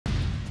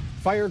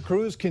Fire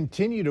crews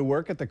continue to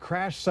work at the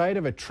crash site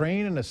of a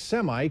train and a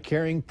semi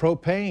carrying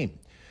propane.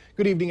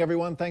 Good evening,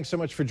 everyone. Thanks so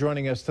much for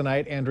joining us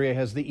tonight. Andrea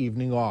has the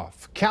evening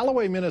off.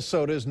 Callaway,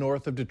 Minnesota is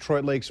north of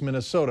Detroit Lakes,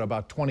 Minnesota,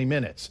 about 20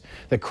 minutes.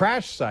 The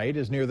crash site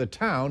is near the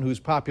town, whose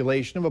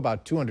population of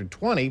about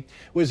 220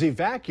 was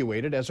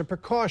evacuated as a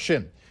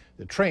precaution.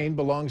 The train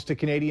belongs to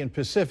Canadian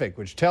Pacific,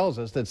 which tells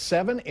us that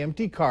 7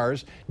 empty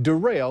cars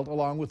derailed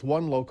along with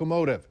 1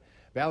 locomotive.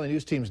 Valley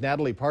News Team's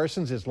Natalie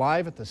Parsons is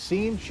live at the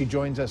scene. She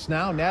joins us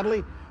now.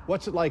 Natalie,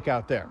 what's it like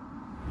out there?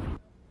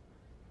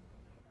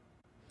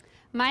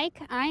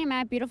 Mike, I am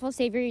at Beautiful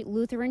Savior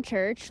Lutheran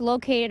Church,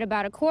 located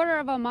about a quarter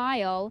of a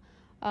mile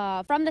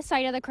from the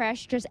site of the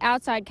crash just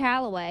outside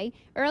Callaway.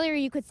 Earlier,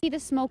 you could see the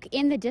smoke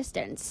in the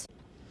distance.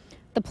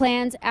 The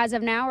plans as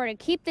of now are to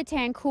keep the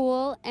tank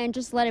cool and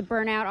just let it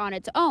burn out on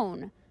its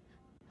own.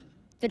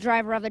 The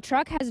driver of the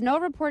truck has no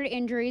reported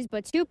injuries,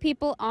 but 2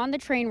 people on the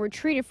train were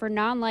treated for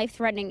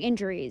non-life-threatening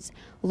injuries.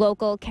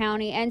 Local,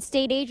 county, and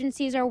state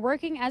agencies are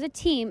working as a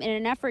team in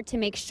an effort to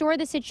make sure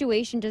the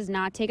situation does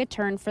not take a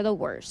turn for the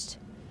worst.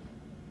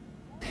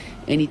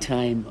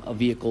 Anytime a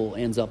vehicle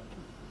ends up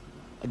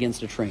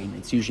against a train,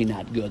 it's usually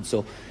not good.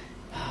 So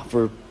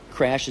for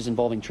crashes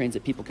involving trains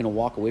that people can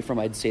walk away from,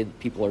 I'd say that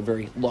people are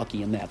very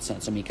lucky in that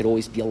sense. I mean, it could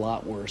always be a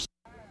lot worse.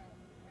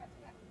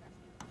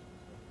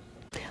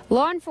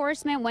 Law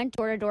enforcement went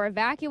door-to-door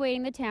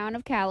evacuating the town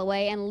of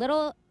Callaway and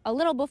a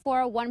little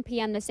before 1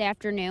 p.m. this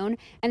afternoon,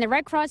 and the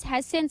Red Cross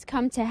has since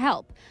come to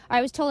help.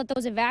 I was told that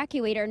those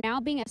evacuated are now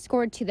being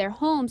escorted to their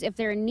homes if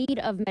they're in need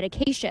of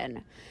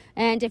medication.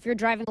 And if you're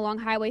driving along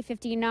Highway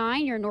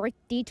 59, your north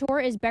detour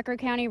is Becker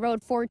County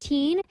Road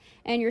 14,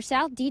 and your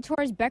south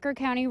detour is Becker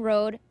County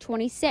Road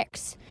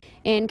 26.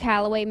 In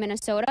Callaway,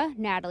 Minnesota,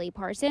 Natalie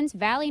Parsons,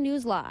 Valley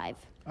News Live.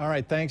 All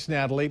right, thanks,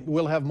 Natalie.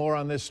 We'll have more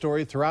on this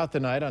story throughout the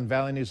night on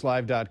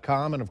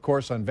valleynewslive.com and, of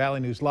course, on Valley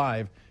News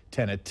Live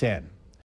 10 at 10.